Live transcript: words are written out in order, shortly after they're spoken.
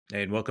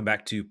And welcome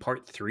back to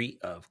part 3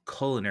 of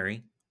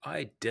Culinary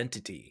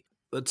Identity.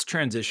 Let's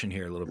transition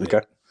here a little bit.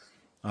 Okay.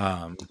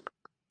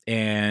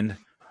 And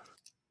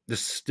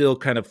this still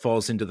kind of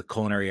falls into the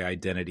culinary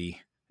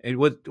identity.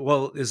 And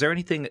is there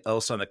anything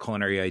else on the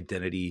culinary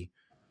identity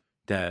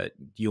that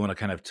you want to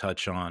kind of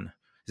touch on?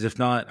 Because if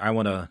not, I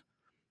want to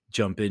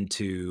jump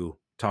into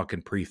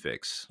talking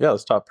prefix. Yeah,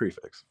 let's talk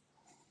prefix.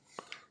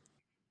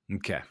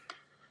 Okay.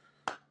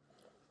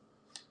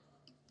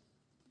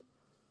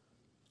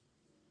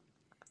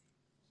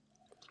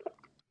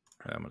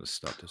 I'm going to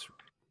stop this real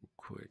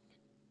quick.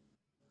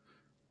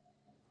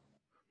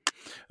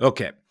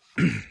 Okay.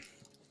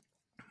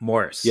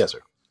 Morris. Yes,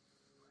 sir.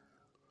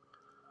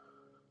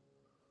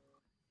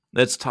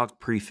 Let's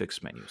talk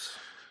prefix menus.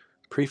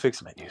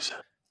 Prefix menus.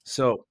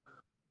 So,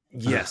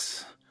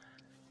 yes.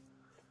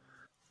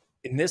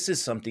 And this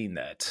is something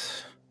that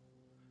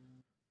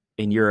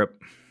in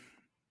Europe,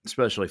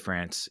 especially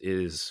France,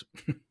 is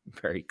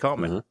very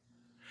common.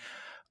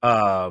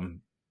 Mm-hmm.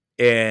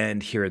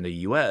 And here in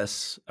the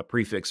US, a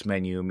prefix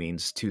menu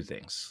means two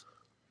things.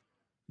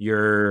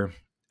 You're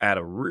at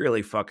a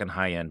really fucking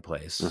high-end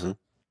place, Mm-hmm.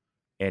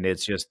 and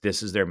it's just,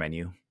 this is their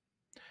menu.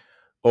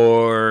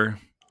 Or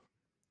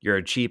you're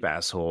a cheap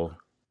asshole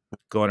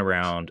going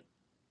around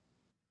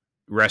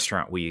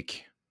restaurant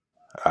week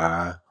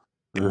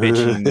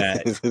bitching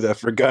that I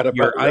forgot about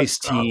your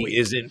iced restaurant tea week.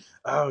 isn't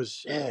Oh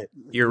shit.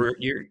 your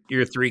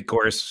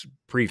 3-course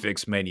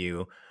prefix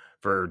menu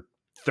for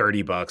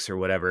 $30 or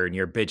whatever, and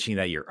you're bitching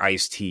that your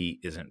iced tea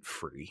isn't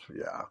free.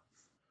 Yeah.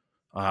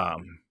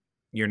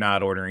 You're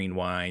not ordering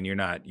wine.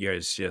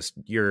 It's just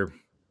you're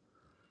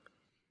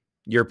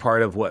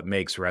part of what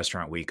makes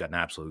restaurant week an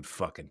absolute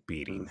fucking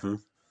beating.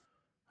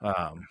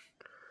 Mm-hmm.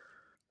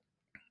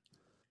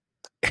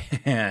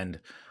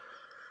 And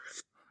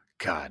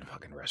God,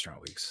 fucking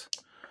restaurant weeks.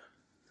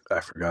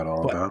 I forgot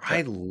all about that.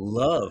 I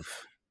love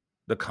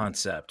the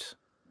concept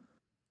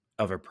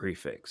of a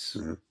prefix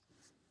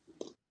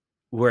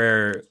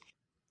where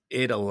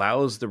it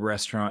allows the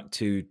restaurant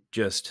to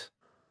just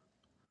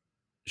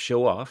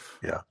show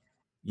off,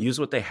 use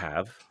what they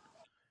have,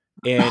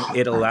 and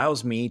it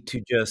allows me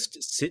to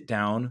just sit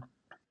down,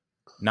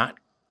 not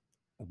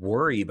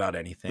worry about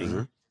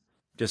anything,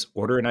 just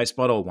order a nice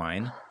bottle of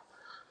wine,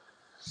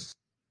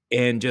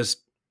 and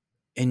just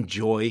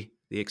enjoy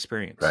the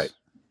experience. Right.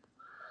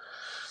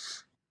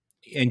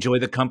 Enjoy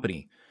the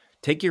company.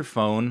 Take your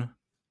phone,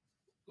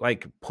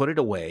 put it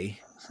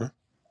away,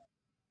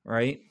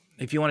 right?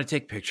 If you want to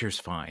take pictures,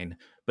 fine,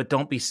 but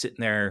don't be sitting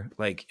there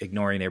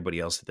ignoring everybody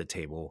else at the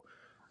table.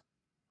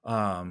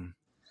 That's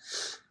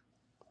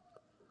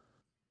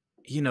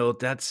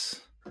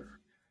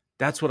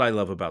what I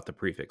love about the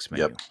prefix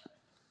menu.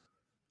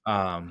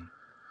 Yep.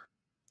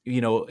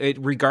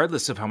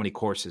 Regardless of how many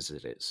courses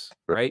it is,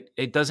 right?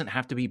 It doesn't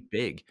have to be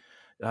big.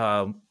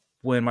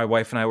 When my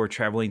wife and I were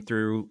traveling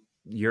through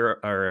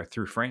Europe or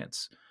through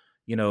France,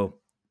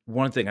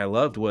 one thing I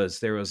loved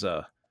was there was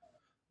a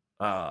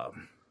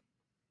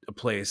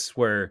place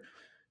where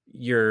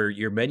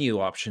your menu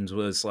options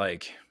was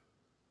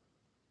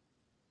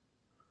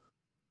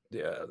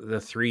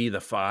the 3,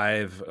 the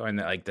 5,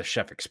 and the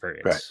chef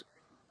experience,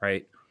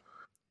 right?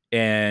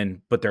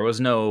 But there was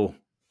no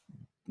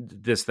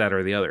this, that,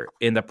 or the other,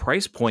 and the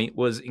price point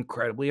was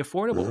incredibly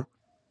affordable.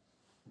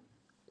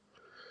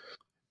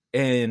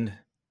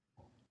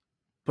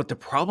 But the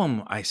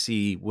problem I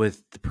see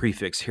with the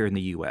prefix here in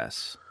the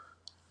US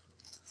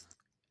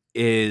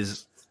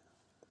is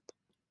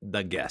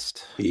the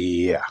guest.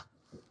 Yeah.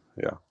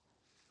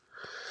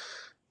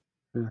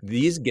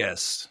 These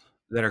guests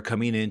that are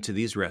coming into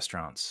these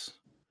restaurants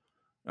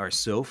are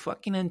so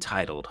fucking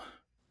entitled.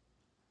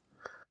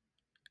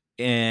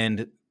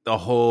 And the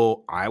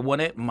whole, I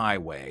want it my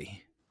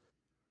way.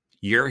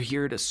 You're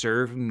here to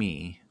serve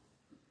me.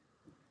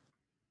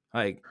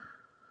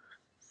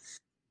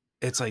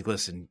 It's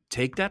listen,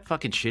 take that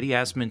fucking shitty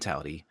ass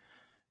mentality,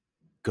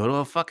 go to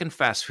a fucking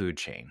fast food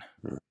chain,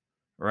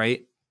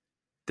 right?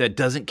 That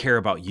doesn't care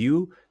about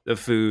you, the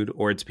food,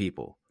 or its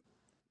people,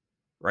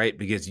 right?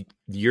 Because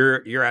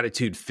your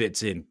attitude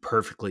fits in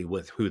perfectly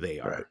with who they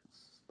are. Right.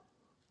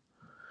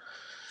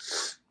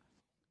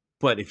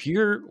 But if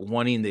you're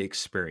wanting the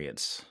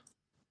experience,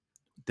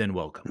 then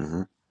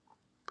welcome.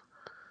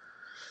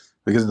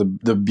 Because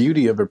the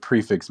beauty of a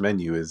prefix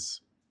menu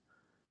is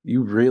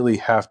you really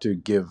have to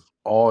give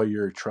all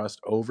your trust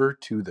over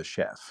to the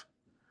chef.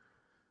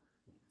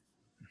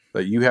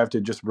 But you have to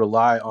just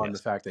rely on the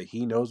fact that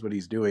he knows what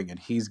he's doing and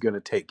he's going to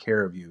take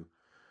care of you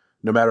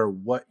no matter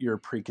what your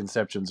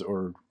preconceptions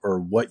or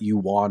what you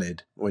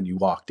wanted when you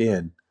walked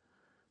in,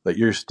 that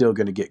you're still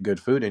going to get good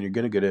food and you're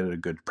going to get it at a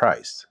good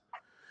price.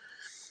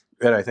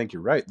 And I think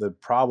you're right. The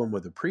problem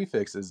with the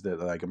prefix is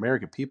that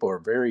American people are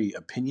very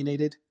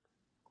opinionated,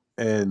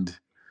 and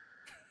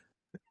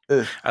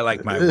I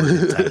like my word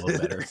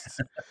entitled better.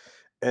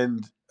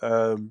 And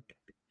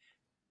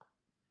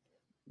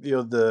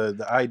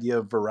the idea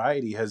of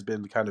variety has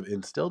been kind of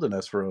instilled in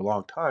us for a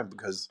long time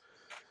because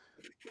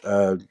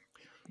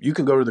you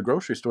can go to the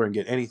grocery store and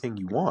get anything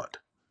you want.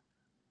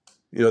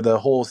 the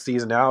whole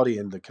seasonality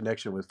and the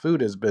connection with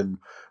food has been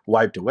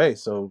wiped away.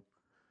 So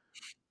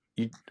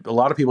a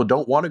lot of people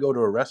don't want to go to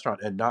a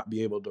restaurant and not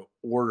be able to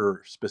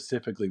order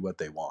specifically what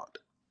they want.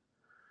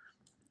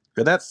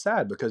 And that's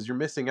sad because you're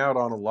missing out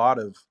on a lot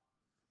of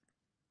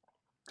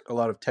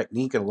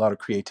technique and a lot of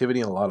creativity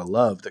and a lot of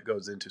love that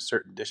goes into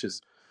certain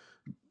dishes.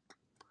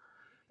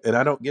 And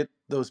I don't get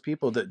those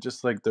people that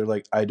just like, they're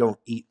like, I don't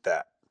eat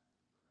that.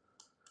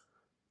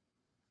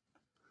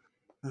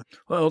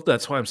 Well,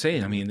 that's why I'm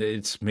saying. I mean,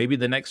 it's maybe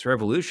the next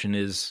revolution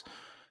is,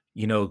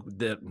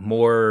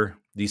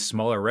 these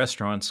smaller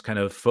restaurants kind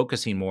of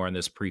focusing more on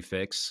this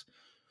prefix.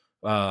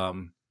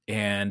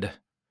 And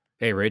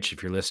hey, Rich,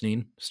 if you're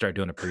listening, start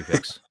doing a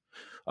prefix.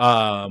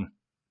 um,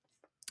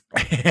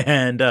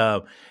 and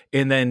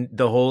then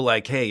the whole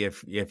like, hey,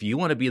 if you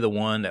want to be the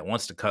one that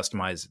wants to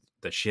customize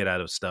the shit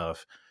out of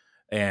stuff,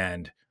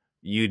 and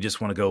you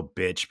just want to go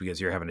bitch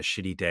because you're having a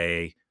shitty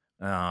day,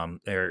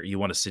 or you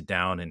want to sit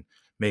down and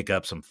make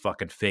up some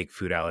fucking fake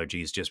food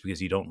allergies just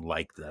because you don't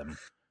like them,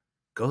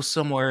 go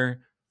somewhere,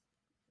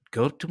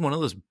 go to one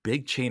of those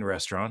big chain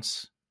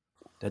restaurants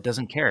that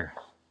doesn't care.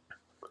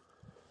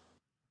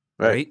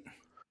 Right.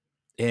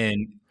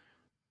 And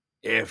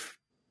if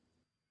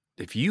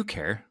you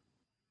care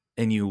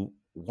and you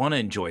want to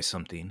enjoy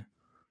something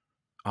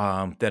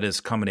that is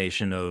a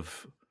combination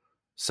of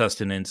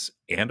sustenance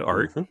and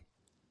art,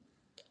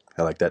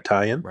 I like that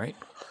tie-in. right?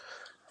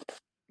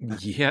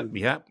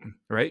 Yep,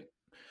 right.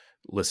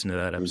 Listen to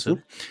that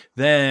episode.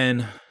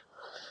 Then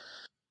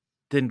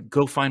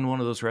go find one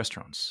of those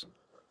restaurants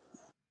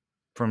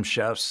from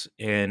chefs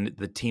and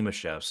the team of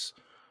chefs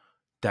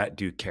that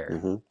do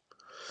care.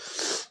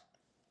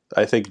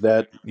 I think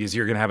that is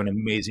you're going to have an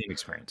amazing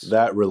experience.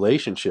 That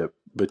relationship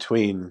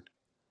between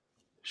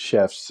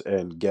chefs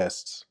and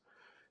guests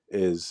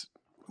is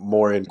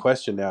more in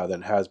question now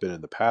than it has been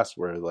in the past,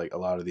 where like a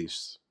lot of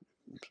these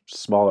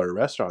smaller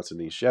restaurants and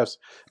these chefs,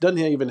 doesn't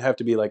even have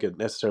to be like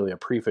necessarily a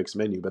prefix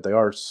menu, but they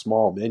are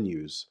small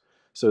menus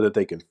so that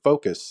they can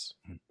focus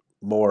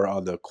more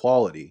on the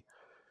quality.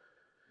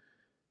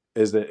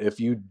 Is that if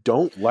you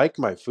don't like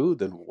my food,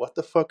 then what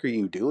the fuck are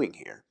you doing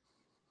here?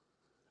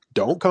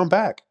 Don't come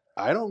back.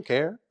 I don't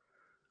care.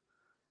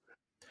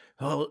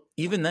 Well,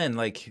 even then,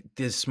 like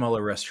these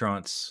smaller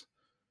restaurants,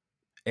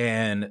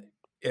 and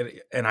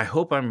I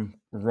hope I'm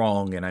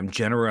wrong, and I'm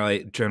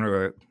generalizing.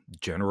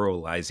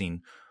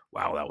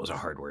 Wow, that was a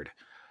hard word.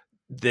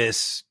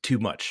 This too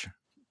much.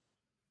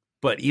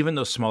 But even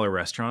those smaller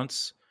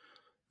restaurants,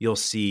 you'll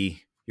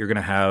see you're going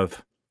to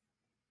have,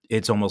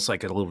 it's almost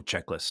like a little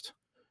checklist.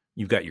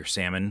 You've got your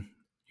salmon,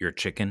 your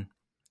chicken,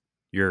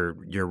 your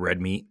red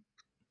meat,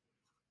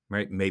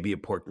 right? Maybe a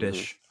pork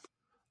dish,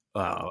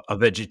 a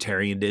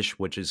vegetarian dish,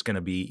 which is going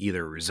to be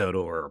either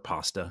risotto or a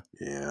pasta.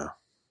 Yeah,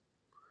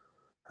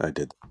 I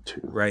did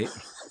too. Right.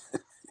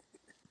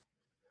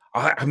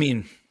 I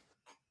mean,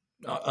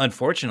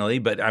 unfortunately,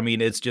 but I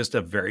mean, it's just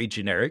a very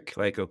generic,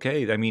 like,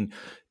 okay, I mean,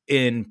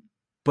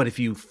 but if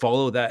you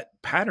follow that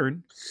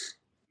pattern,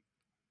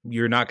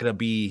 you're not going to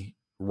be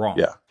wrong.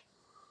 Yeah.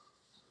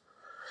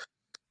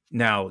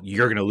 Now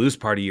you're going to lose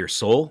part of your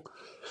soul,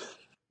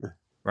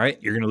 right?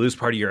 You're going to lose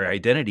part of your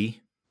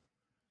identity.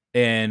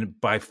 And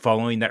by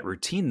following that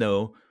routine,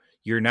 though,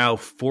 you're now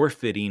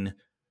forfeiting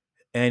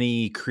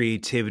any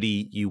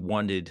creativity you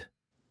wanted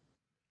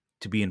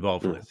to be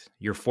involved with.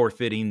 You're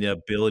forfeiting the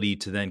ability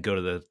to then go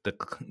to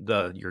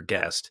the your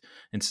guest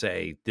and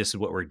say, "This is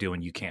what we're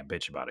doing. You can't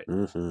bitch about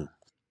it."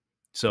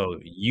 So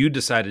you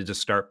decided to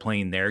start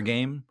playing their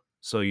game,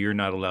 so you're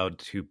not allowed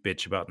to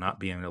bitch about not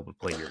being able to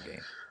play your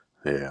game.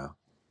 Yeah.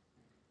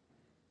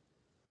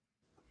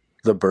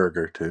 The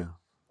burger too.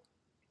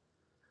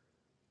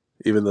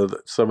 Even though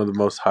some of the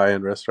most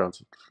high-end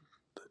restaurants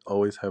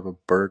always have a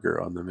burger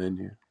on the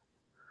menu.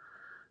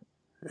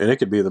 And it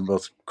could be the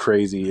most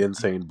crazy,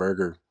 insane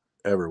burger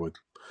ever with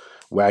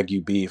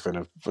Wagyu beef and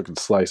a fucking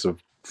slice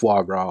of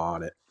foie gras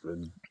on it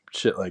and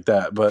shit like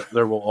that. But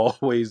there will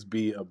always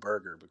be a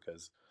burger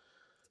because,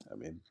 I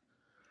mean,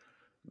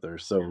 they're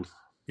so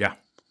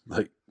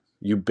like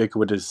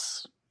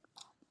ubiquitous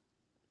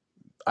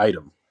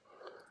item.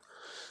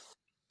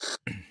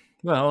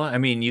 Well, I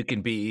mean, you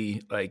can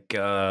be like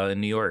in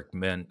New York,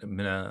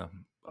 oh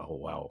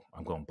wow,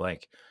 I'm going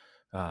blank.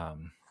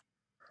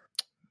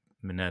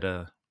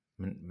 Minetta.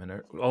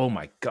 Oh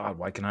my God,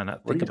 why can I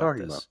not think about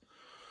this?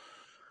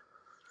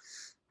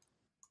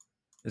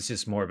 It's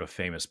just more of a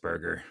famous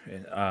burger.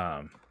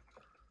 I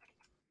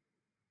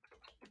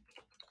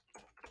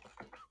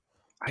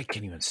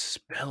can't even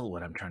spell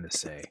what I'm trying to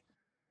say.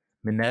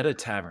 Minetta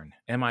Tavern,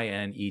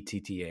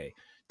 Minetta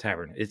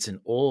Tavern. It's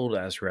an old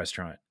ass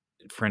restaurant,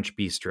 French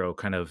bistro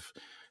kind of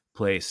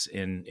place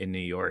in New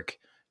York,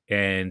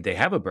 and they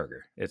have a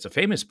burger. It's a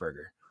famous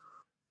burger,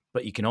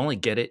 but you can only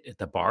get it at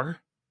the bar,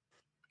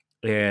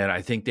 and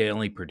I think they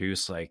only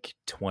produce like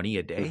 20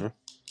 a day.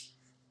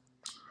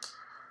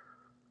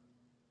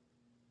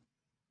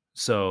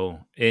 So,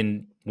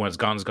 when it's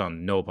gone, it's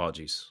gone. No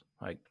apologies.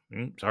 Like,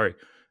 sorry.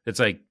 It's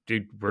like,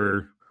 dude,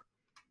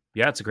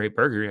 it's a great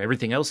burger.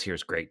 Everything else here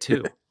is great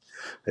too.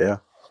 Yeah.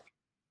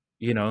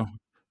 you know,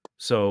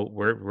 so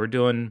we're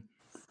doing,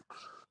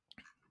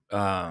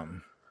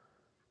 God,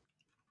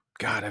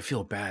 I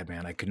feel bad,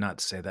 man. I could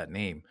not say that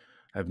name.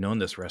 I've known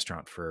this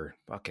restaurant for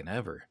fucking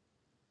ever.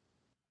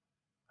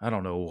 I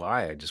don't know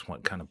why. I just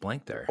went kind of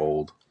blank there.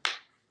 Old.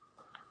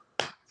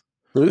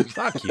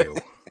 Fuck you.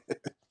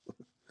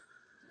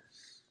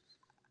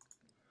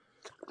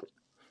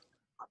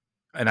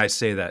 And I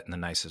say that in the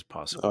nicest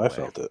possible way.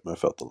 Felt it. I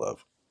felt the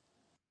love.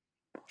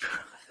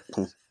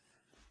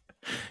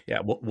 Yeah,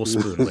 we'll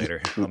spoon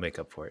later. I'll make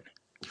up for it.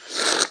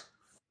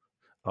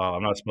 Oh,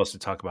 I'm not supposed to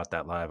talk about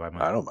that live.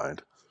 I don't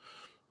mind.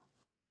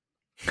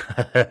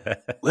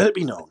 Let it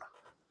be known.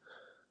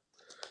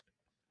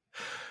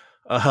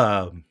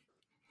 Oh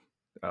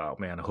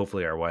man,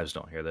 hopefully our wives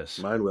don't hear this.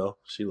 Mine will.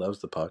 She loves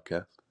the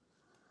podcast.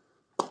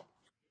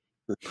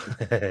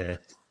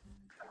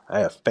 I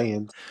have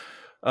fans.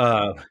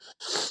 Well,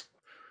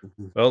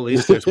 at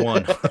least there's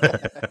one.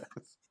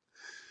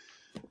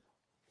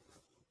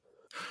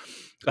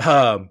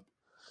 All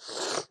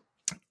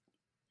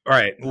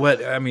right.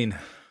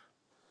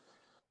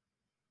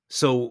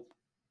 So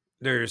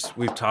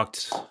we've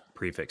talked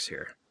prefix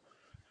here.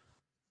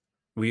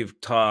 We've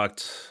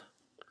talked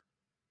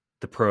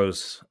the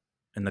pros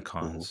and the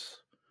cons.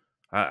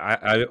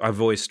 Mm-hmm. I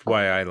voiced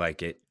why I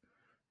like it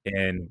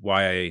and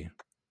why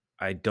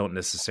I don't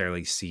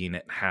necessarily see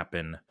it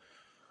happen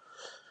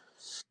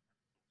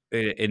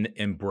and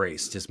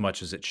embraced as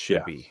much as it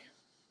should be.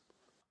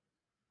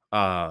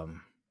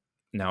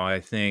 Now I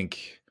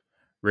think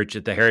Rich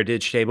at the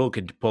Heritage Table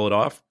could pull it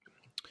off.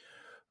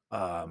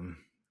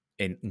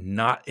 And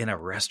not in a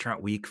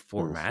restaurant week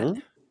format.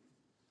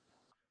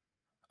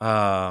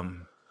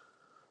 Mm-hmm.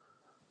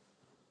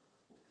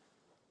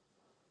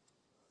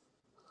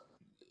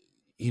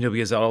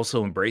 Because it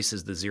also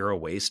embraces the zero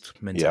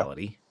waste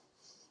mentality.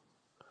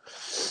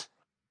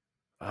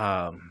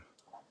 Yeah.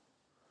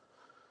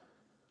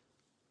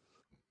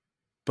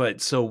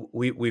 But so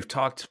we've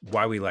talked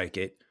why we like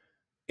it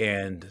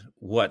and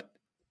what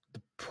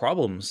the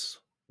problems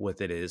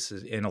with it is,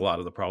 and a lot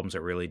of the problems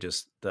are really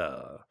just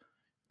the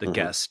mm-hmm.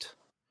 guest.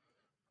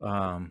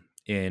 And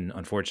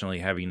unfortunately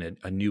having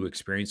a new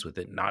experience with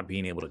it, not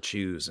being able to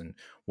choose and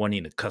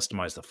wanting to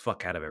customize the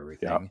fuck out of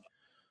everything.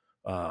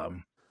 Yeah.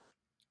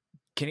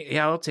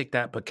 I'll take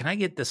that, but can I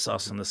get this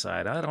sauce on the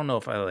side? I don't know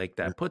if I like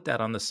that. Put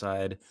that on the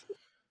side.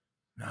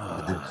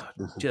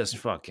 Just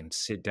fucking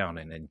sit down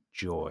and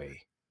enjoy,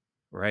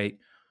 right?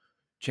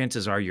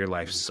 Chances are your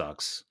life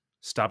sucks.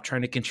 Stop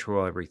trying to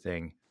control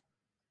everything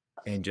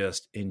and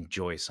just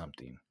enjoy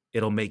something.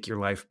 It'll make your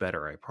life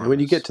better, I promise. And when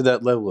you get to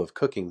that level of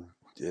cooking,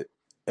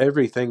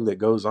 everything that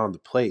goes on the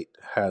plate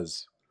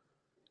has,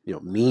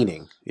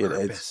 meaning.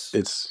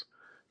 It's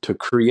to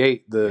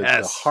create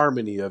the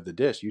harmony of the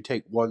dish. You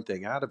take one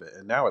thing out of it,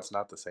 and now it's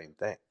not the same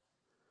thing.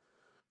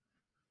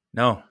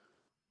 No.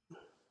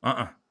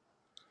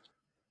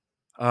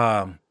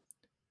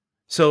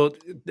 So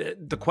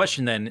the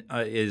question then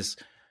is,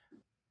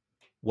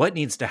 what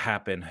needs to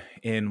happen,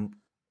 and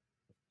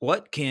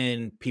what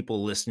can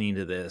people listening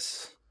to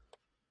this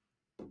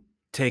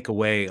take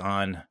away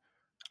on?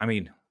 I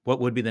mean, what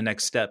would be the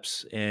next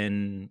steps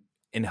in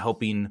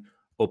helping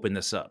open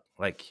this up?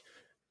 Like,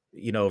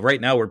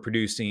 right now we're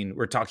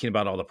talking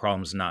about all the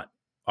problems, not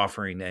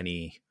offering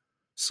any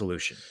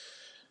solution.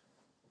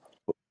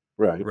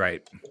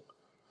 Right.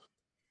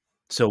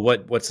 So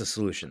what's the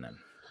solution then?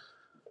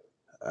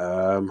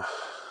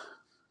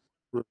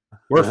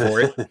 We're for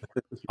it.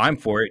 I'm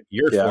for it.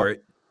 You're for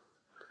it.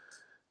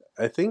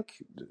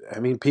 I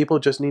mean, people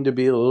just need to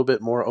be a little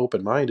bit more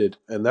open-minded,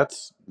 and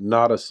that's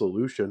not a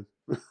solution.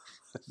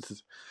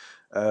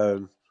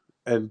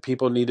 And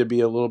people need to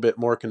be a little bit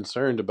more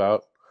concerned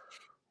about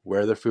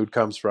where the food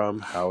comes from,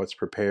 how it's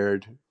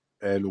prepared,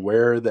 and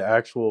where the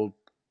actual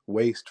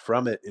waste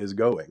from it is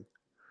going.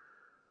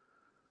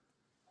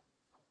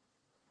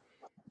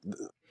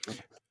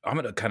 I'm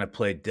going to kind of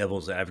play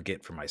devil's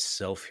advocate for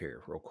myself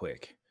here real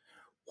quick.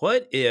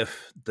 What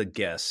if the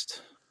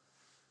guest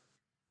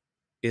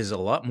is a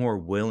lot more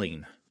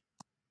willing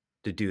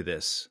to do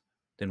this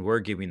than we're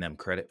giving them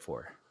credit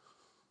for?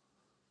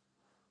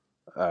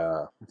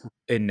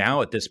 And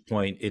now at this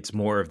point, it's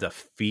more of the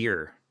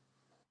fear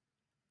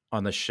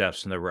on the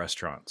chefs and the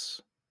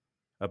restaurants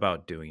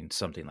about doing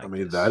something like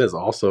this. That is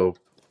also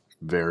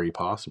very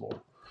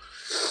possible.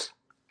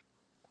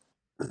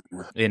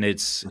 And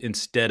it's,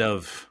 instead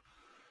of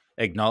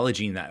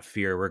acknowledging that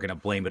fear, we're going to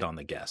blame it on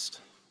the guest.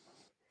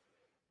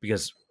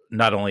 Because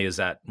not only is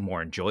that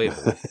more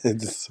enjoyable,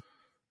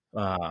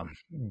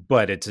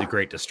 but it's a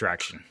great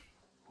distraction.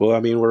 Well, I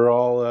mean, we're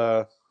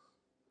all...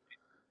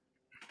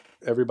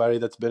 everybody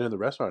that's been in the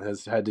restaurant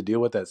has had to deal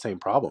with that same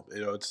problem.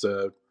 It's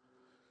a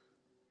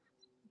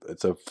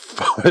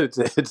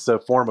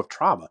form of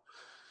trauma.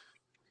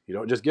 You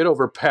don't just get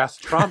over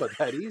past trauma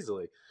that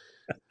easily.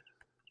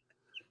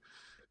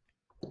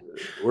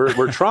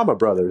 We're trauma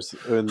brothers,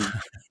 and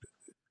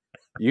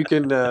you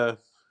can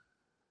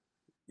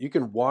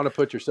want to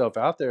put yourself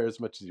out there as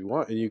much as you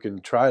want, and you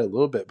can try a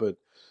little bit. But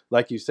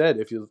like you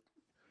said,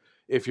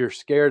 if you're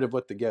scared of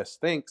what the guest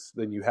thinks,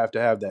 then you have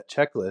to have that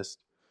checklist.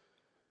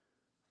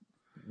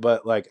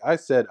 But like I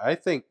said, I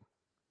think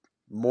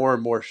more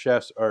and more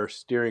chefs are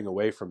steering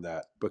away from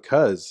that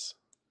because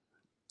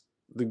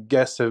the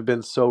guests have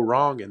been so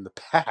wrong in the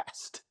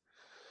past.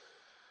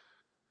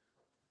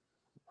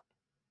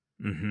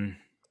 Mm-hmm.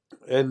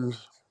 And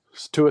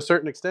to a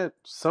certain extent,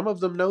 some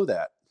of them know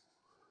that.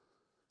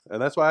 And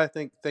that's why I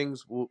think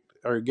things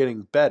are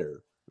getting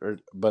better.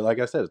 But like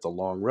I said, it's a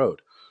long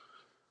road.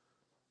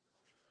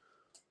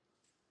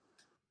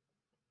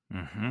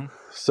 Mm-hmm.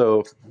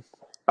 So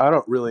I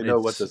don't really know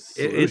what the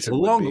It's solution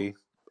would long. be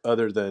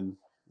other than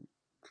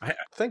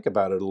think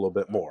about it a little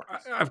bit more.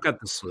 I've got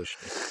the solution.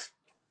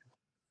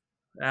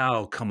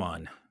 Oh, come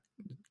on.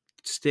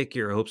 Stick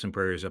your hopes and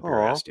prayers up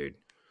your ass, dude.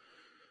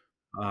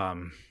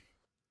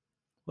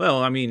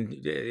 Well, I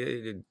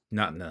mean,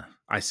 not in the,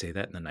 I say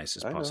that in the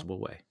nicest possible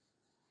way.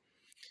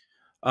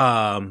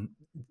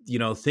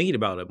 Thinking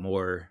about it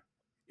more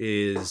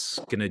is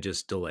gonna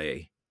just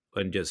delay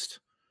and just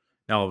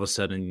now all of a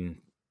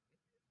sudden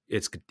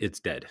it's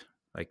dead.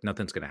 Like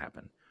nothing's gonna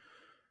happen.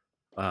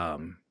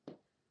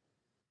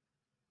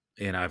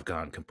 And I've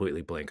gone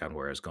completely blank on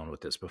where I was going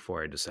with this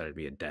before I decided to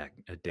be a dig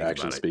Actions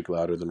about it. Speak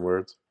louder than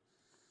words.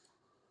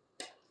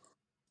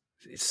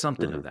 It's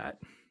something of that,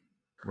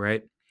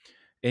 right?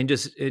 And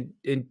just and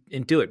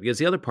do it, because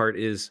the other part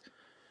is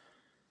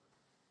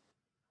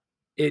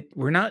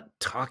we're not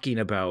talking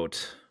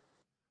about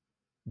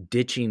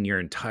ditching your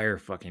entire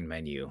fucking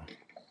menu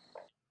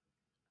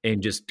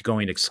and just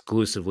going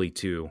exclusively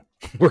to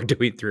we're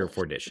doing 3 or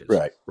 4 dishes,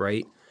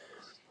 right?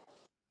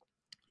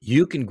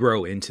 You can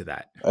grow into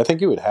that. I think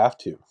you would have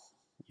to.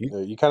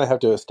 You kind of have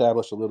to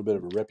establish a little bit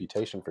of a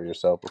reputation for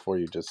yourself before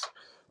you just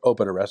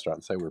open a restaurant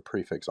and say we're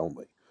prefix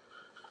only,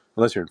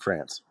 unless you're in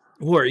France.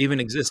 Or even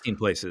existing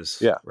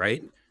places,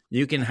 right?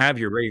 You can have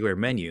your regular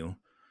menu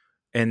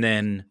and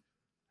then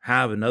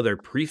have another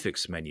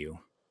prefix menu,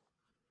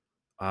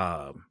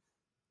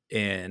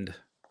 and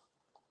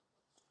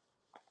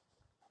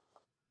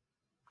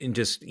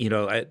just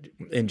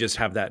and just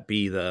have that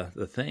be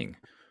the thing.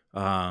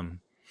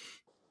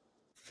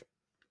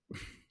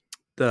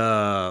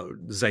 The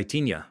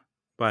Zaitinia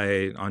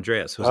by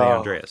Andreas, Jose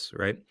Andreas,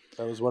 right?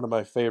 That was one of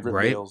my favorite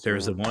meals.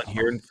 There's the one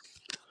here.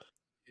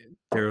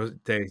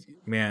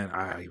 Man,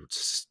 I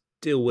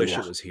still wish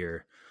it was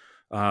here.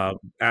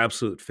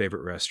 Absolute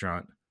favorite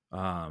restaurant.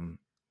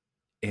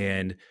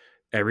 And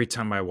every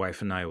time my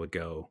wife and I would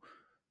go,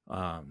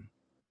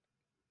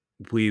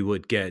 we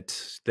would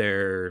get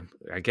their,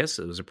 I guess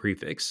it was a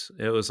prefix.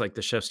 It was like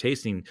the chef's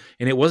tasting,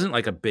 and it wasn't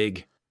like a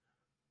big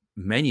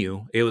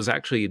menu. It was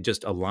actually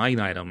just a line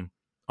item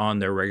on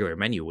their regular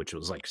menu, which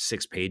was like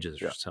 6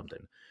 pages or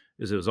something.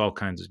 Because it was all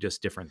kinds of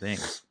just different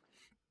things.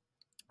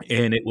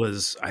 And it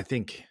was, I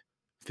think,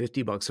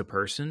 $50 a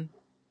person.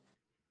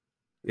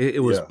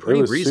 It was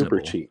pretty reasonable,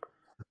 super cheap,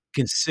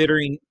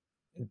 considering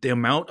the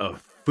amount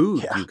of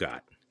food you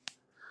got.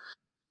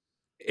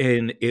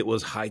 And it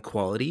was high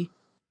quality.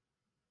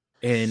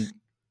 And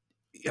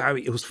I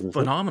mean, it was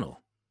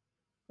phenomenal.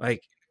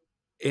 Like,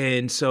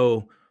 and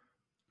so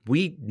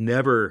we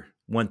never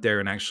went there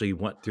and actually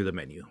went through the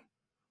menu.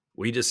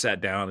 We just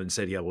sat down and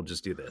said, yeah, we'll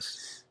just do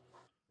this.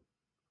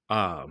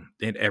 And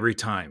every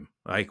time,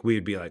 like, we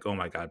would be like, oh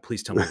my God,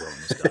 please tell me we're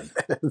almost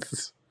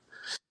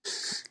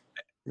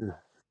done.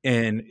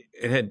 And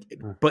it had,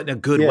 but in a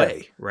good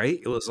way, right?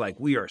 It was like,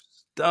 we are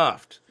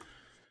stuffed.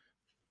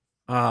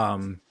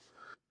 And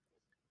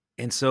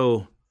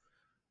so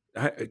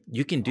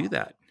you can do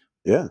that.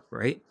 Yeah.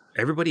 Right.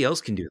 Everybody else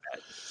can do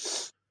that.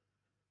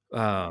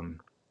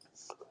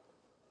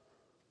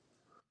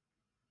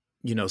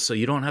 So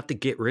you don't have to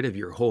get rid of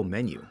your whole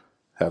menu.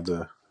 Have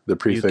the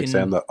prefix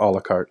and the a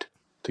la carte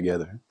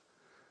together.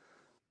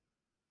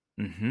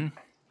 Mm-hmm.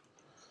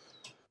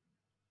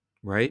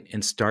 Right.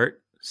 And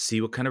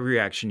see what kind of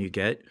reaction you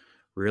get.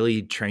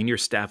 Really train your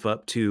staff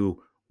up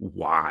to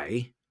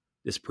why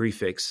this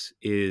prefix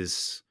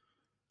is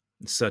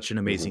such an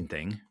amazing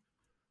thing.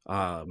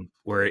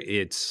 Where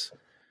it's,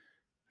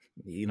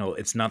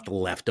 it's not the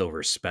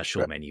leftover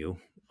special menu,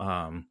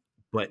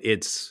 but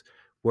it's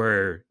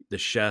where the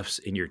chefs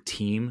in your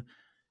team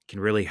can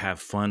really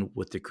have fun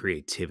with the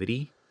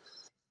creativity.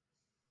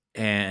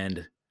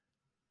 And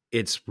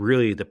it's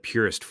really the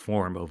purest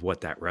form of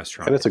what that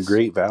restaurant is. And it's a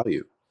great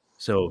value.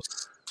 So,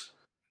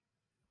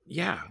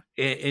 yeah.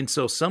 And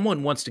so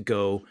someone wants to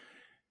go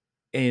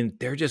and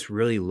they're just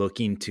really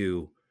looking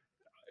to,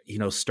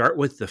 start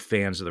with the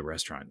fans of the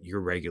restaurant, your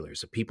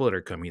regulars, the people that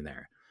are coming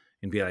there,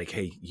 and be like,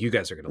 hey, you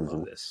guys are going to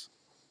love this.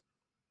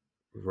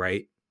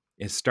 Right.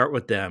 And start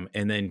with them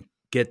and then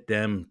get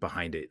them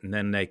behind it. And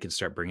then they can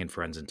start bringing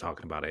friends and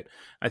talking about it.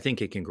 I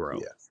think it can grow.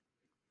 Yeah.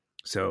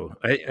 So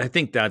I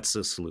think that's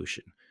the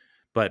solution.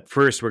 But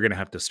first, we're going to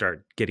have to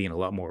start getting a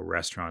lot more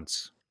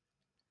restaurants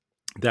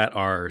that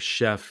are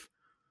chef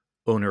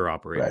owner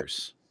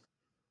operators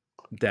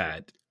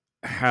that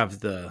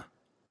have the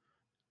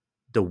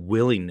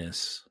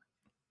willingness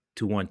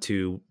to want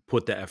to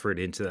put the effort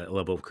into that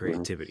level of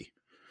creativity.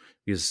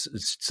 Because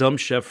some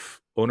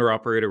chef owner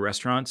operator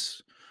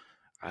restaurants,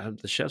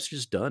 the chef's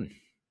just done.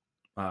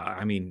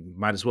 I mean,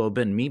 might as well have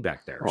been me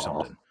back there or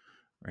something,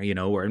 right? You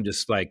know, where I'm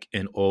just like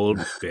an old,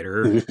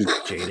 bitter,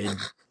 jaded,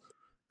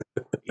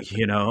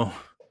 you know,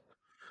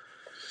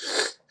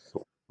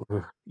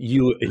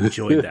 you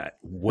enjoyed that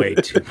way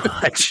too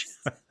much.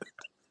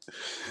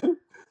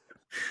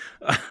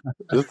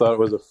 Just thought it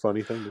was a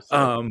funny thing to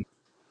say.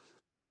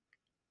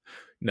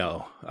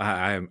 No,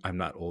 I'm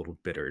not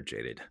old, bitter,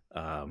 jaded.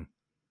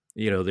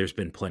 You know, there's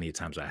been plenty of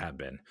times I have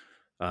been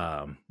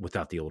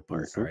without the old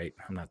part. All right,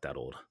 I'm not that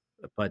old,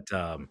 but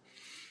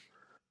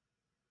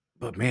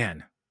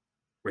man,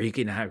 where you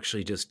can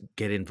actually just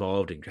get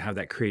involved and have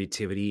that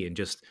creativity and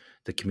just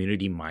the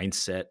community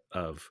mindset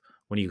of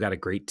when you got a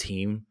great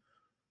team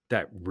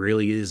that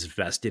really is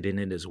vested in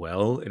it as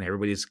well, and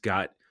everybody's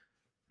got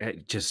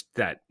just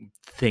that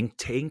think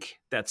tank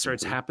that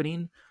starts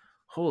happening.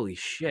 Holy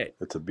shit!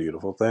 It's a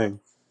beautiful thing.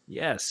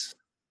 Yes,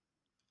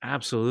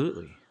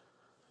 absolutely.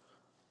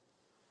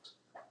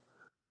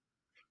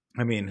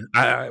 I mean,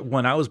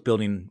 when I was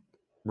building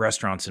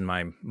restaurants in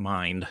my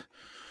mind,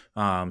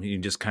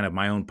 just kind of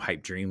my own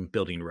pipe dream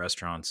building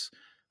restaurants.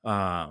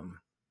 Um,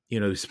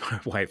 my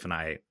wife and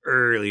I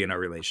early in our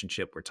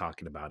relationship were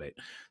talking about it.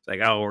 It's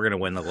like, oh, we're gonna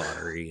win the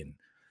lottery and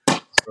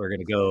we're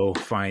gonna go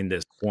find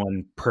this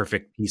one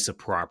perfect piece of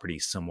property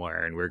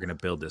somewhere and we're gonna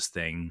build this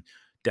thing,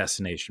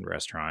 destination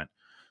restaurant.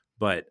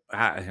 But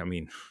I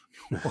mean,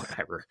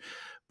 whatever.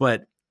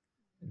 But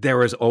there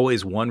was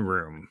always one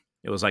room.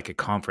 It was like a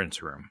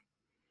conference room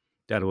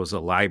that was a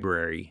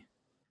library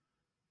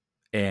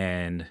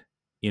and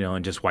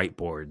and just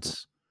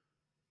whiteboards.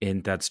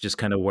 And that's just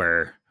kind of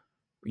where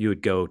you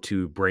would go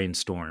to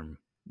brainstorm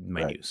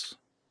menus.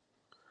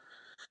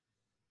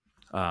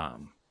 Right.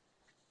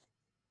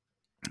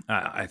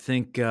 I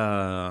think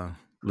Le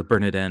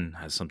Bernardin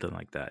has something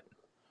like that.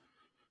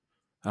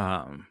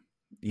 But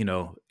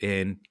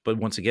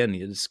once again,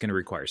 it's going to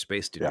require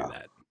space to do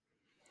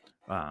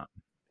that.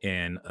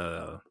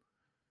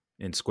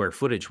 And square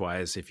footage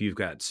wise, if you've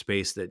got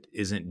space that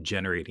isn't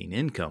generating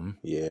income,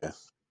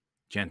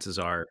 chances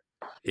are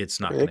it's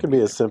not. It can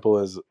be as simple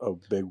as a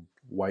big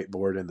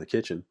whiteboard in the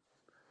kitchen,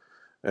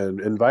 and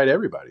invite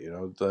everybody.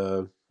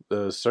 The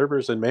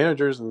servers and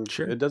managers, and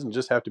it doesn't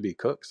just have to be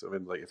cooks. I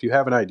mean, like if you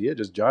have an idea,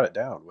 just jot it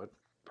down. What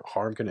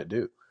harm can it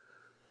do?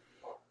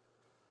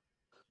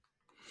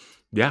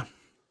 Yeah.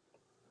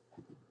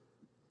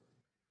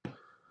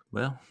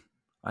 Well,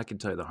 I can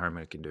tell you the harm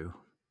it can do.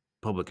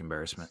 Public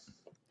embarrassment.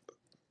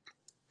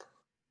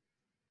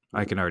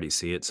 I can already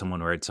see it.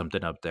 Someone writes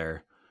something up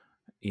there,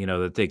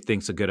 that they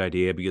think's a good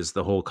idea because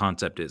the whole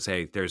concept is,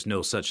 hey, there's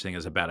no such thing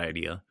as a bad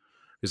idea.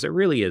 Because there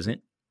really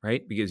isn't,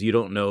 right? Because you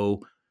don't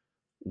know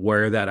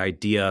where that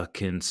idea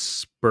can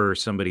spur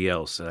somebody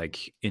else,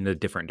 like in a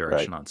different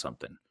direction on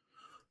something.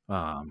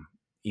 But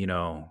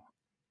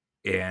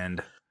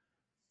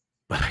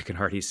I can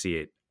already see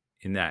it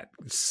in that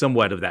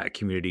somewhat of that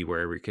community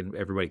where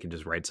everybody can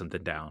just write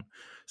something down.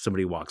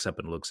 Somebody walks up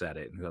and looks at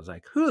it and goes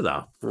like, who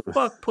the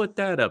fuck put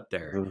that up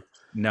there?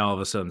 Now all of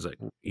a sudden it's like,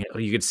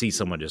 you could see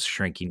someone just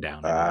shrinking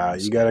down.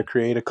 You got to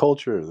create a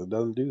culture that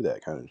doesn't do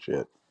that kind of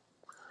shit.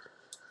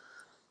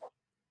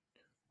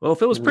 Well,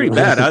 if it was pretty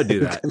bad, I would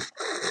do that.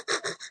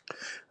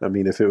 I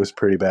mean, if it was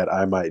pretty bad,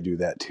 I might do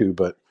that too,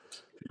 but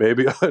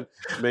maybe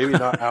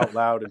not out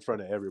loud in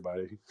front of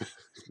everybody.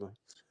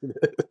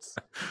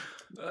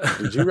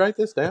 Did you write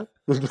this down?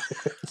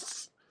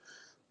 It's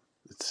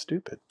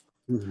stupid.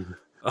 No.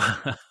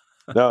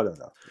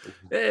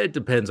 It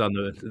depends on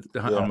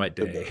on my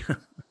day.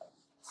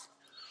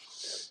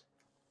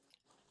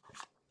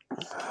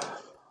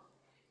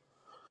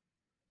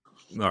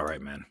 All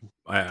right, man.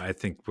 I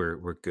think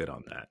we're good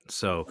on that.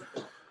 So,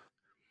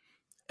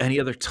 any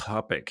other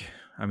topic?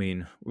 I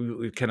mean,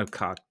 we've kind of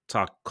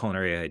talked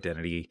culinary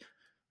identity,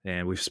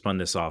 and we've spun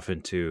this off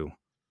into,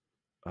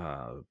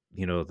 the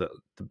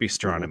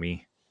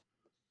bistronomy,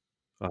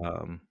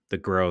 the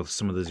growth,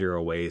 some of the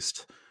zero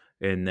waste,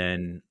 and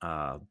then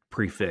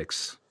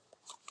prefix,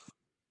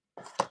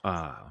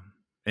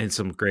 and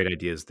some great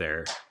ideas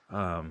there.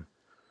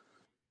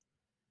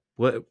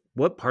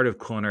 What part of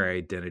culinary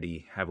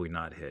identity have we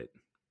not hit?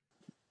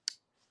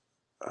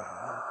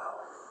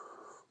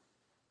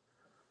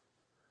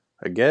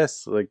 I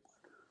guess like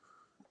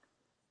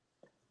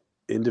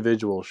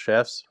individual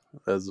chefs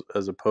as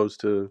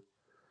opposed to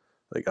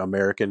like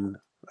American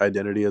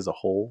identity as a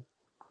whole.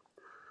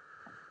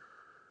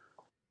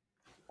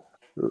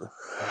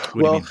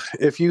 Well,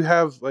 if you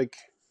have like,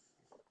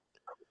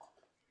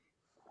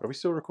 are we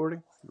still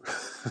recording?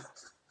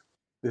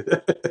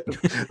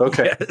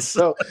 Okay. Yes.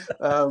 So,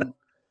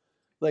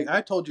 like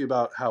I told you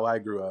about how I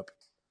grew up,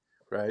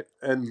 right?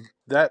 And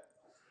that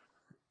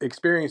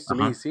experience to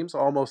me seems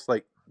almost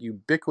like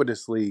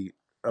ubiquitously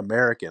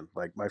American.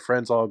 Like my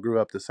friends all grew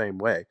up the same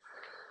way.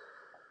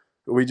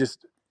 We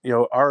just,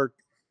 our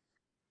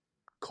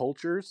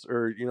cultures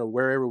or,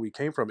 wherever we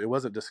came from, it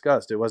wasn't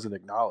discussed. It wasn't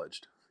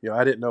acknowledged.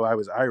 I didn't know I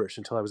was Irish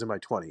until I was in my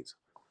 20s.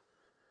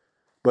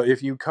 But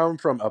if you come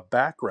from a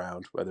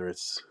background, whether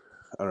it's,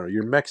 I don't know,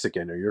 you're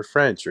Mexican or you're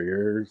French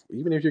or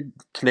even if you're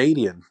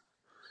Canadian,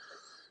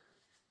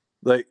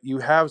 like you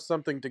have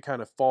something to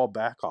kind of fall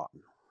back on.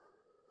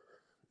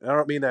 I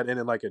don't mean that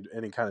in like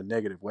any kind of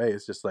negative way.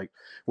 It's just like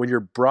when you're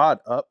brought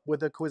up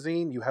with a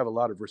cuisine, you have a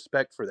lot of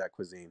respect for that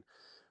cuisine.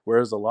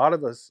 Whereas a lot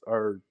of us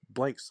are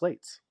blank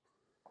slates.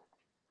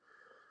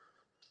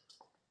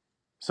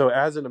 So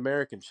as an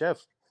American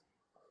chef,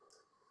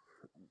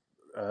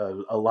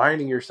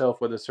 aligning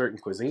yourself with a certain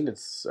cuisine,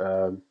 it's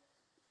I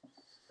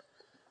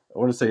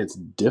want to say it's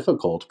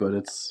difficult, but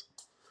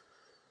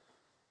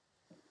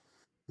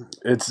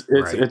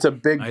Right. it's a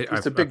big I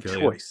feel you.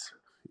 choice.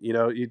 You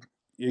know,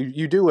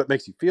 you do what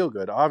makes you feel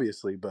good,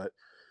 obviously, but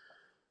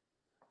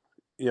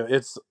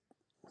it's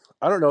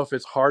I don't know if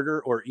it's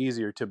harder or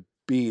easier to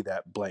be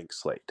that blank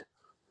slate.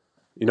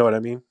 You know what I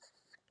mean?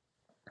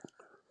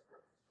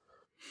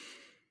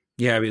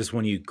 Yeah, because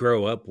when you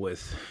grow up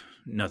with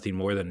nothing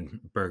more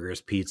than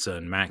burgers, pizza,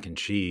 and mac and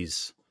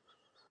cheese,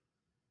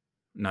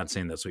 not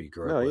saying that's what you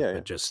grew No, up with, yeah,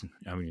 but just,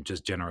 I mean,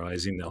 just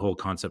generalizing the whole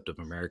concept of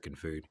American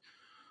food.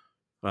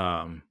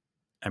 Um,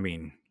 I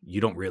mean,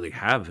 you don't really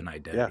have an yeah.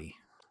 identity.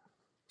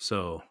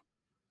 So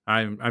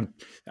I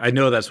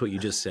know that's what you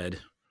just said.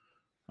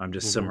 I'm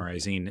just Mm-hmm.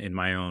 summarizing in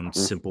my own Mm.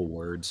 simple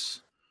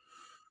words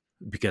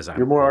because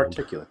You're I'm more old.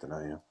 articulate than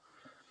I am.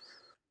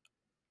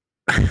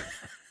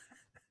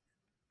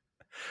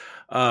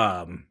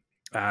 um,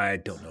 I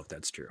don't know if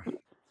that's true,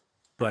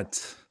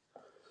 but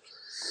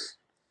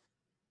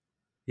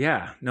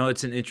yeah, no,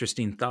 it's an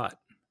interesting thought.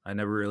 I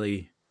never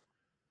really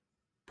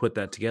put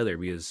that together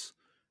because,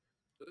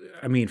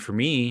 I mean, for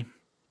me,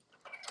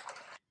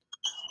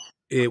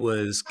 it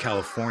was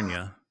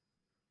California,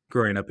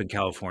 growing up in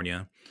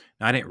California.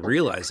 I didn't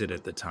realize it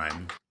at the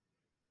time,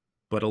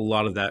 but a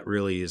lot of that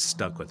really is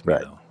stuck with me Right.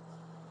 though.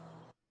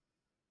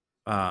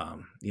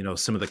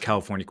 Some of the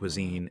California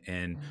cuisine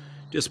and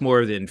just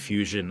more of the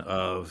infusion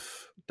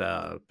of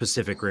the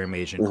Pacific Rim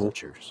Asian Mm-hmm.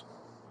 cultures.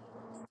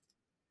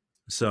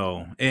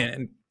 So,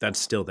 and that's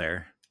still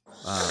there.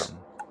 Um,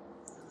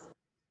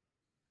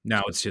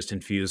 Now it's just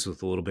infused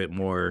with a little bit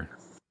more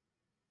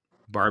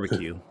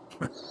barbecue.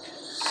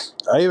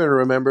 I even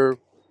remember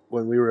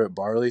when we were at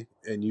Barley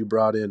and you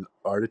brought in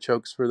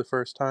artichokes for the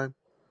first time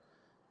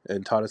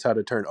and taught us how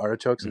to turn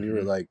artichokes, and you were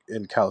Mm-hmm. like,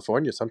 in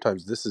California,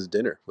 sometimes this is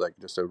dinner, like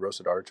just a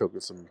roasted artichoke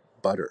with some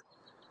butter.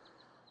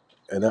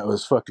 And that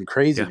was fucking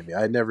crazy Yeah. to me.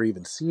 I had never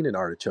even seen an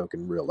artichoke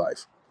in real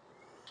life.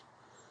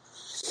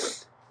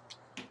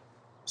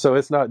 So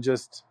it's not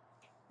just,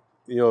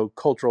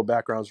 cultural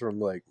backgrounds from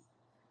like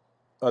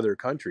other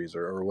countries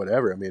or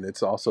whatever. I mean,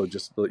 it's also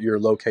just your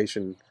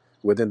location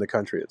within the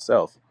country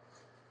itself.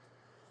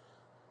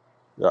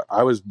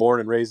 I was born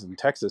and raised in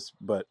Texas,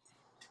 but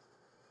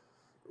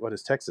what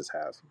does Texas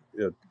have?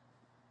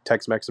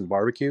 Tex-Mex and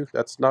barbecue?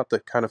 That's not the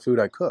kind of food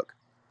I cook.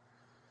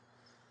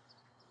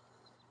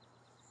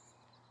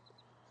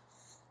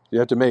 You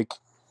have to make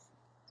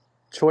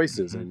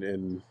choices, Mm-hmm. and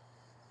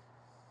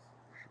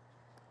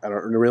I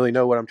don't really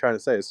know what I'm trying to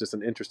say. It's just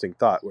an interesting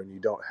thought when you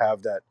don't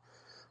have that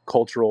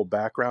cultural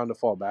background to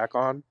fall back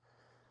on.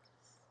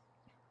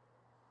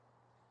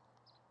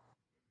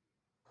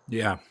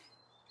 Yeah.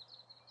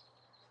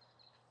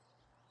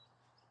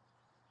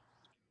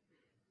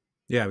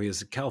 Yeah.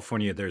 Because in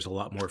California, there's a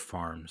lot more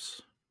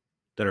farms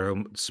that are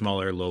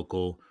smaller,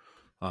 local,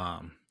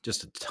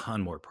 just a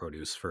ton more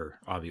produce for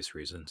obvious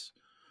reasons.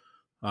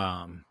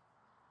 Um,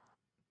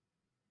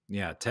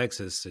 yeah,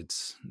 Texas,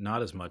 it's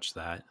not as much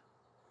that.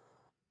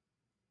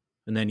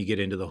 And then you get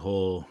into the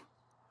whole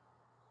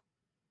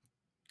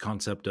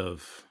concept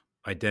of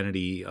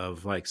identity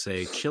of, like,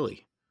 say,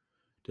 chili.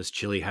 Does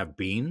chili have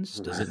beans?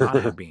 Does it not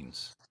have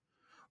beans?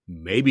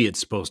 Maybe it's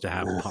supposed to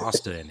have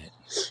pasta in it.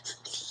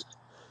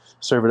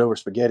 Serve it over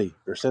spaghetti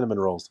or cinnamon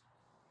rolls.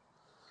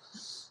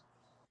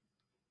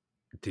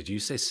 Did you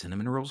say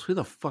cinnamon rolls? Who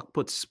the fuck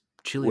puts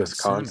chili on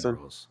cinnamon Wisconsin.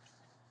 rolls?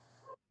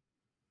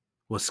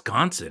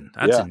 Wisconsin.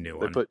 That's a Yeah, new they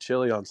one. put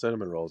chili on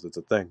cinnamon rolls. It's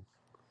a thing.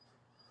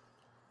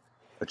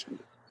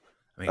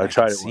 I mean, I I could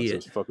tried it see once. It it.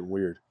 was fucking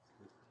weird.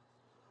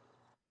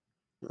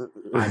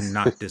 I'm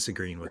not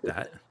disagreeing with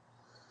that.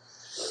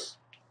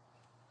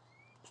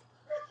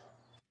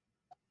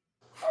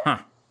 Huh.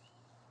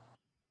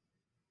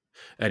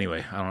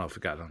 Anyway, I don't know if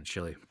it got on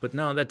chili, but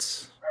no,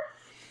 that's,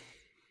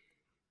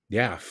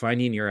 yeah,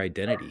 finding your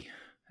identity.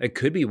 It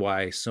could be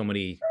why so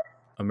many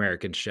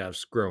American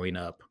chefs growing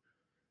up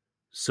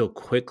so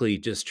quickly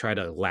just try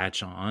to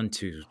latch on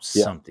to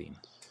Yeah, something.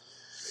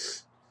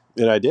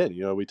 and I did.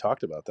 We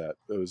talked about that.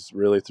 It was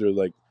really through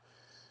like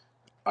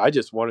I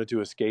just wanted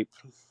to escape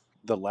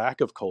the lack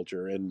of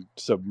culture and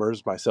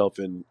submerge myself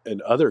in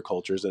other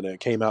cultures, and it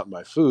came out in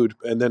my food,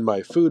 and then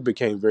my food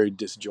became very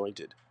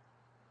disjointed.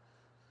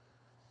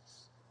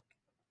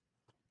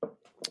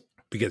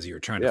 Because you're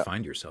trying to Yeah.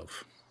 find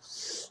yourself.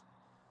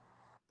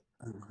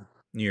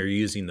 You're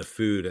using the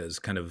food as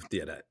kind of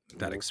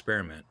that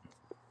experiment.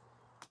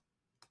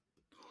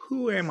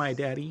 Who am I,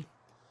 Daddy?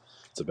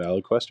 It's a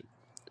valid question.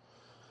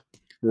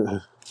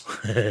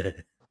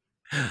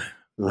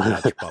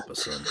 Not your papa,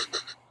 son.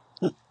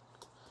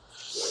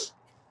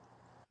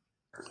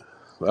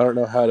 I don't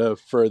know how to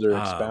further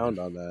expound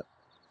on that.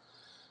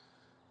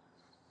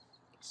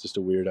 It's just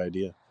a weird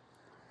idea.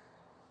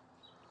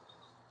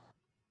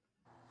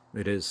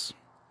 It is.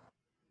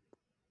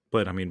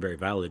 But, I mean, very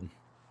valid.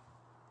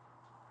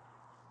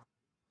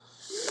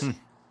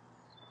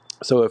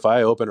 So if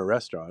I open a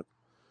restaurant,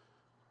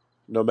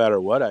 no matter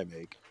what I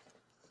make,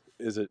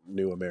 is it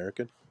New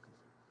American?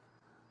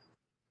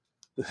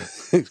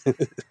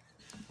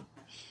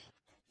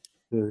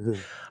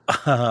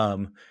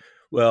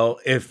 Well,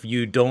 if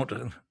you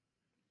don't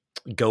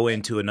go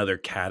into another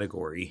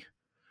category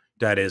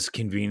that is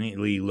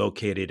conveniently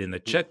located in the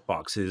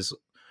checkboxes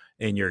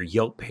in your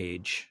Yelp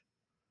page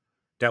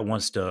that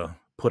wants to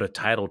put a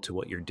title to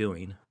what you're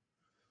doing,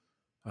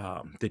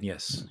 then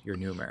yes, you're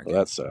New American.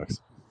 Well, that sucks.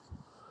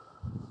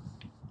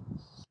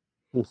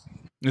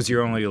 Because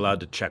you're only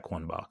allowed to check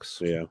one box.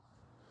 Yeah.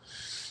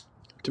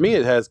 To me,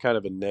 it has kind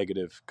of a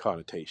negative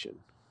connotation.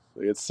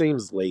 It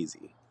seems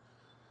lazy.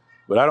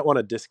 But I don't want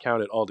to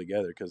discount it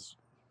altogether because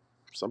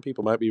some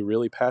people might be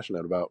really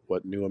passionate about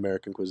what New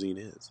American cuisine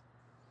is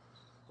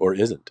or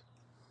isn't.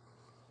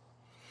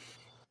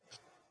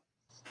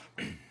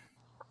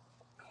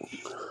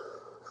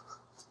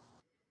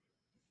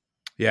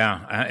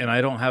 Yeah, and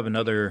I don't have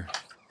another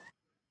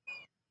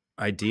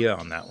idea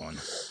on that one.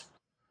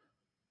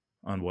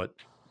 On what,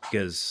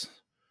 because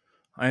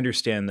I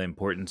understand the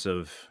importance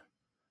of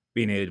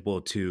being able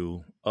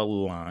to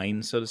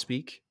align, so to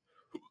speak,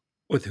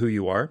 with who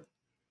you are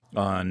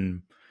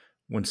on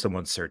when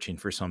someone's searching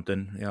for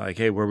something. You know, like,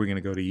 hey, where are we going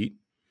to go to eat?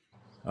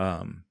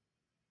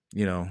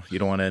 You know, you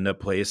don't want to end up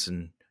place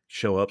and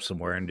show up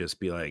somewhere and just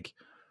be like,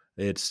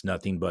 it's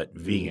nothing but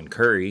vegan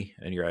curry.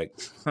 And you're like,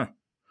 huh,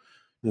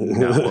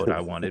 not what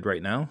I wanted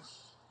right now.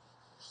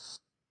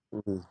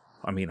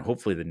 I mean,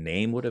 hopefully the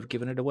name would have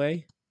given it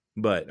away,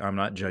 but I'm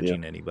not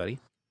judging anybody.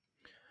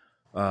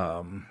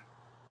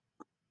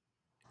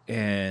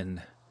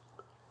 And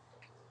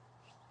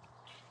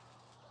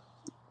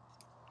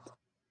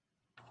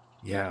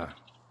yeah.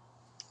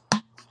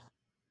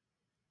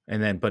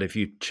 And then, but if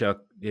you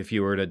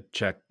were to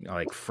check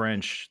like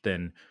French,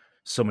 then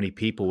so many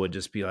people would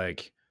just be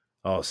like,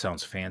 oh, it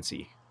sounds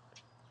fancy.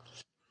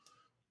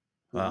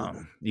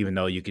 Even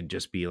though you could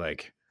just be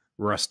like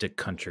rustic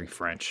country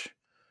French.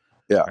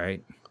 Yeah.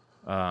 Right.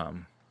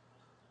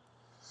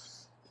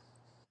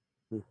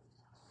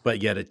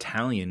 But yet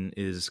Italian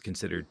is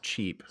considered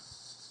cheap.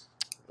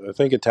 I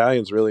think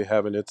Italian's really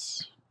having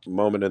its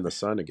moment in the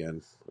sun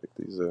again. Like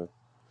these,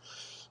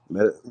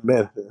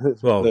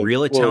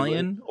 real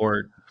Italian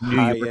or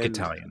New York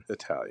Italian?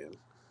 Italian.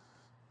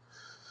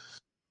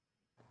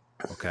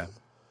 Okay.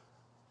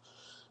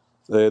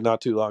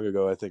 Not too long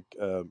ago, I think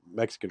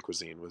Mexican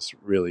cuisine was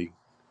really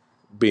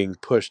being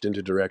pushed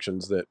into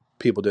directions that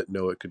people didn't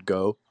know it could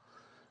go.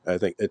 I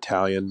think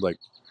Italian, like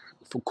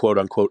quote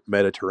unquote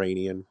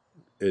Mediterranean,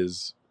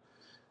 is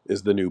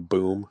the new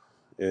boom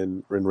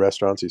in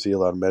restaurants. You see a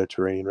lot of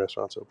Mediterranean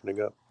restaurants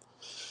opening up.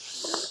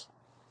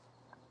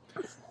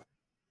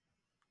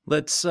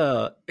 Let's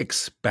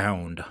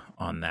expound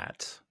on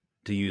that,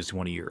 to use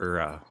one of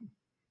your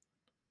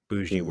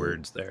bougie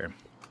words there.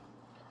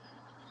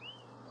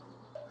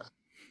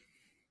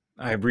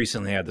 I've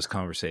recently had this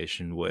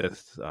conversation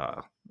with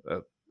a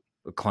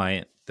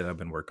client that I've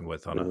been working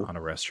with on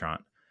a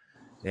restaurant,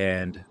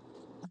 and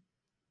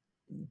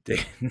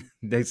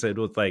they said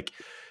with like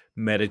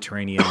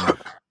Mediterranean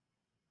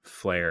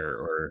flair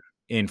or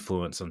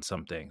influence on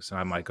some things. And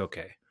I'm like,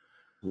 okay,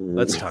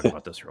 let's talk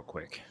about this real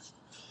quick.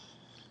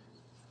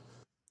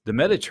 The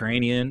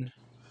Mediterranean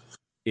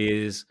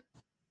is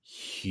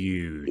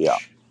huge. Yeah.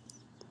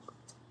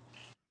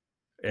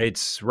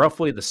 It's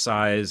roughly the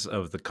size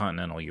of the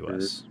continental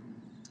US.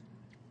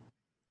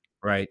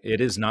 Right? It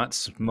is not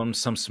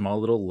some small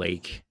little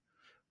lake,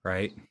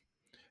 right?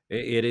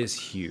 It is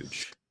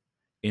huge.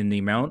 In the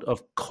amount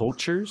of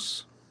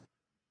cultures,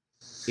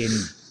 in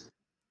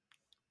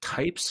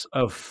types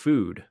of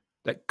food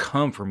that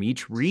come from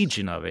each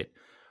region of it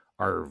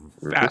are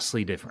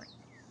vastly different.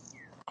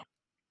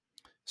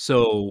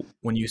 So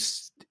when you,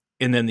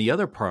 and then the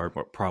other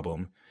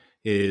problem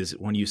is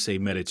when you say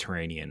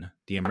Mediterranean,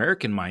 the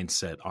American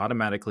mindset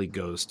automatically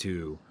goes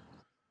to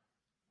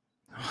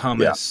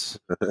hummus.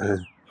 Yeah.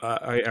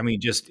 I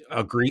mean, just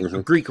a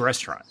Greek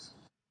restaurant,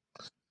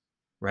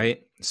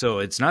 right? So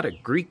it's not a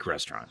Greek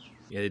restaurant.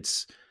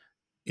 It's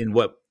in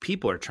what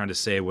people are trying to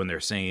say when they're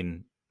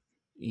saying,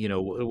 you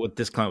know, what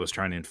this client was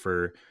trying to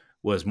infer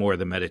was more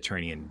the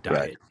Mediterranean diet.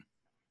 Right.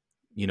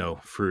 You know,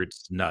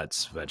 fruits,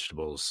 nuts,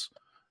 vegetables,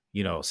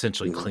 you know,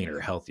 essentially cleaner,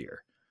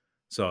 healthier.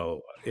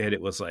 So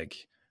it was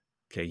like,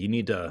 okay, we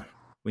need to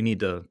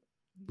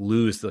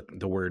lose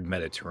the word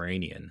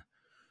Mediterranean,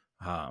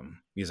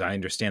 because I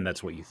understand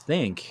that's what you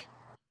think,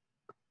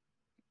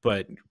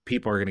 but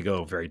people are going to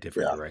go a very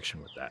different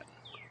direction with that.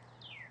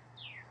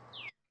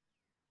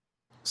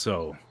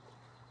 So,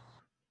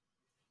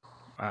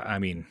 I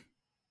mean,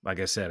 like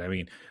I said, I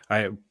mean,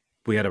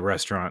 we had a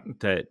restaurant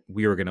that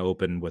we were going to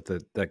open with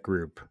that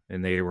group,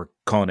 and they were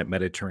calling it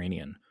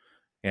Mediterranean,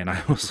 and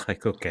I was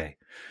like, okay,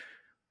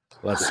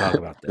 let's talk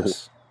about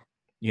this.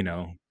 You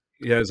know,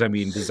 yes, I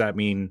mean, does that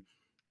mean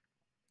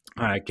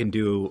I can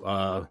do,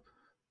 a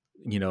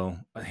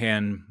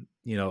hand,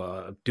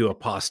 do a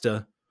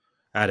pasta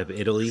out of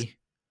Italy,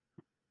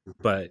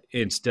 but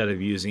instead of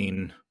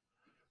using,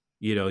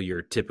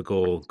 your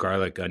typical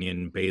garlic,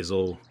 onion,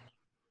 basil,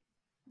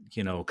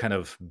 kind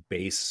of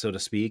base, so to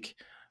speak,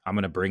 I'm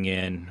going to bring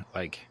in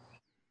like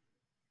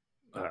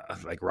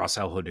Ras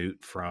Al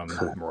Hanout from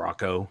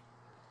Morocco,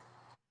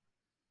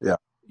 Yeah.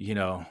 you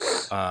know,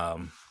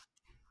 um,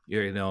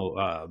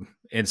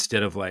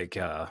 instead of like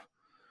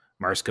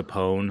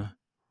mascarpone,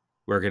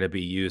 we're going to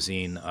be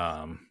using,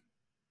 raita.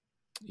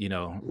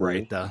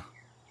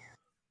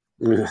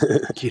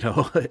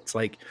 It's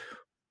like,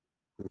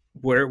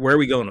 where are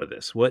we going with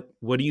this? What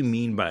do you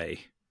mean by,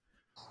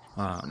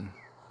 um,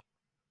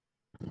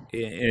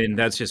 and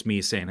that's just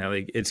me saying how,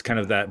 like, it's kind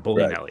of that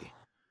bowling Right. alley.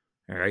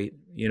 All right.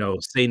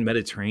 Saying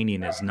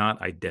Mediterranean is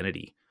not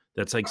identity.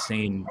 That's like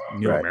saying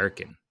New Right.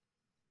 American.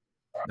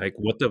 Like,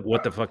 what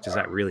the fuck does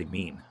that really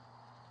mean?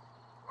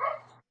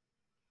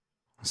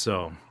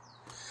 So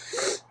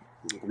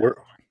We're,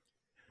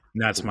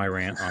 that's my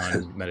rant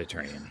on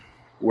Mediterranean.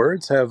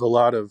 words have a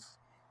lot of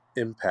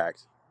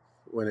impact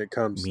when it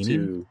comes Meaning?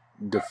 to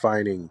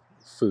defining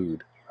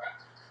food.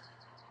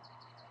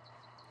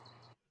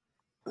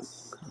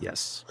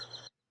 Yes.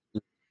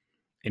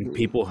 And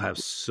people have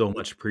so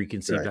much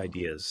preconceived Right.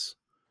 ideas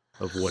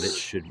of what it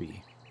should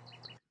be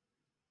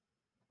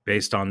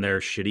based on their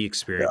shitty Yeah.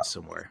 experience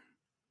somewhere.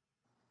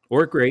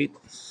 Or great,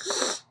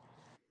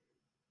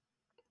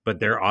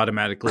 but they're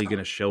automatically going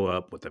to show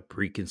up with a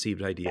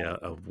preconceived idea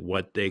of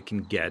what they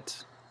can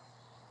get.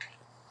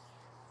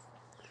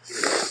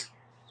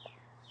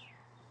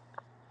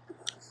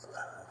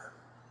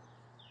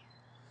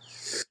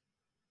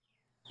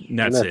 And And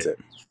that's that's it.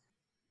 it.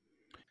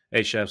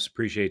 Hey, chefs,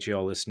 appreciate you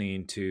all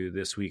listening to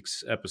this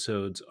week's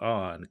episodes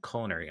on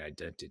culinary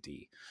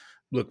identity.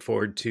 Look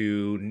forward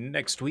to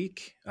next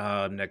week.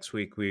 Next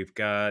week, we've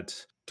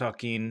got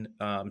talking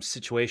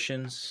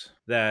situations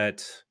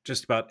that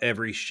just about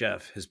every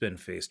chef has been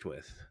faced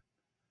with.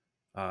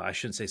 I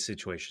shouldn't say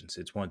situations,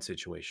 it's one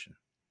situation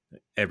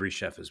every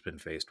chef has been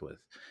faced with.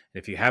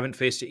 And if you haven't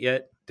faced it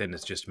yet, then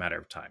it's just a matter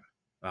of time.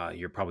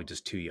 You're probably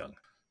just too young.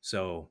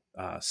 So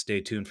stay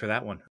tuned for that one.